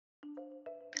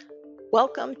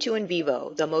Welcome to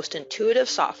NVivo, the most intuitive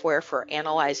software for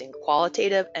analyzing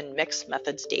qualitative and mixed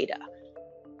methods data.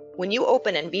 When you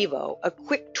open NVivo, a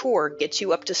quick tour gets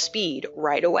you up to speed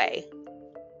right away.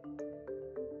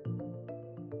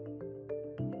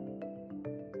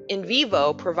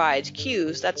 NVivo provides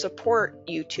cues that support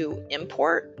you to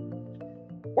import,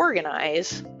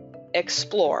 organize,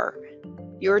 explore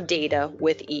your data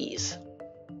with ease.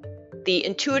 The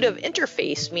intuitive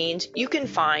interface means you can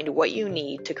find what you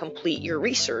need to complete your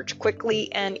research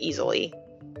quickly and easily.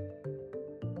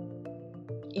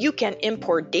 You can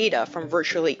import data from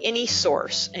virtually any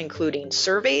source, including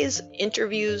surveys,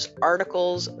 interviews,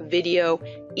 articles, video,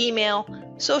 email,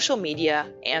 social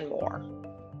media, and more.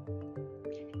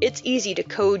 It's easy to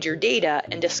code your data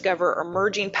and discover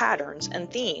emerging patterns and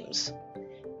themes.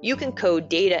 You can code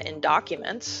data in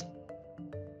documents,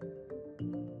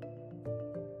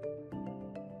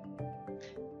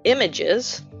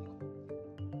 images,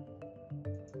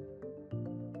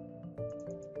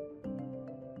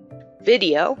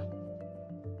 video,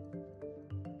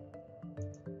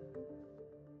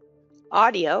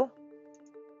 audio,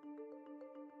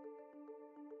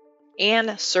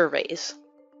 and surveys.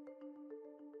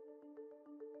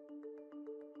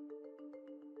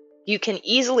 You can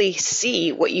easily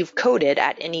see what you've coded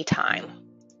at any time.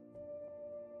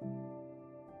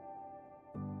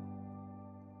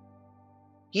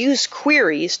 Use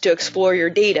queries to explore your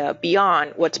data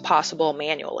beyond what's possible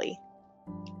manually.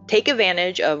 Take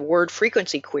advantage of word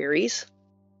frequency queries,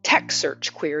 text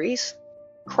search queries,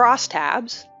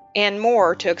 crosstabs, and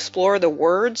more to explore the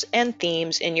words and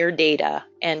themes in your data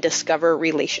and discover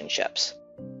relationships.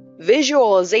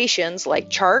 Visualizations like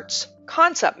charts,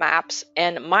 concept maps,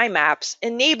 and mind maps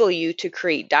enable you to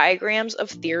create diagrams of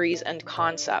theories and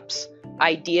concepts,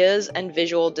 ideas, and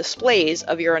visual displays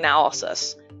of your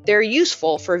analysis. They're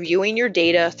useful for viewing your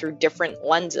data through different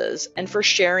lenses and for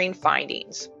sharing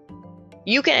findings.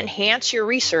 You can enhance your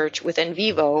research with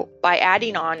NVivo by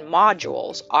adding on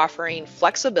modules offering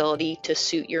flexibility to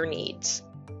suit your needs.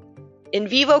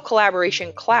 NVivo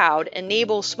Collaboration Cloud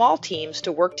enables small teams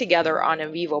to work together on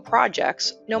NVivo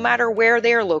projects no matter where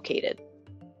they are located.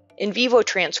 NVivo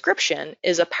Transcription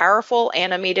is a powerful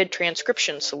animated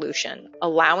transcription solution,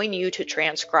 allowing you to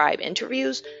transcribe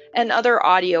interviews and other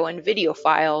audio and video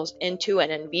files into an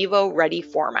NVivo-ready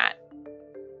format.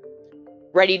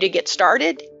 Ready to get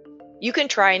started? You can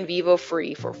try NVivo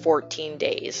free for 14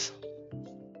 days.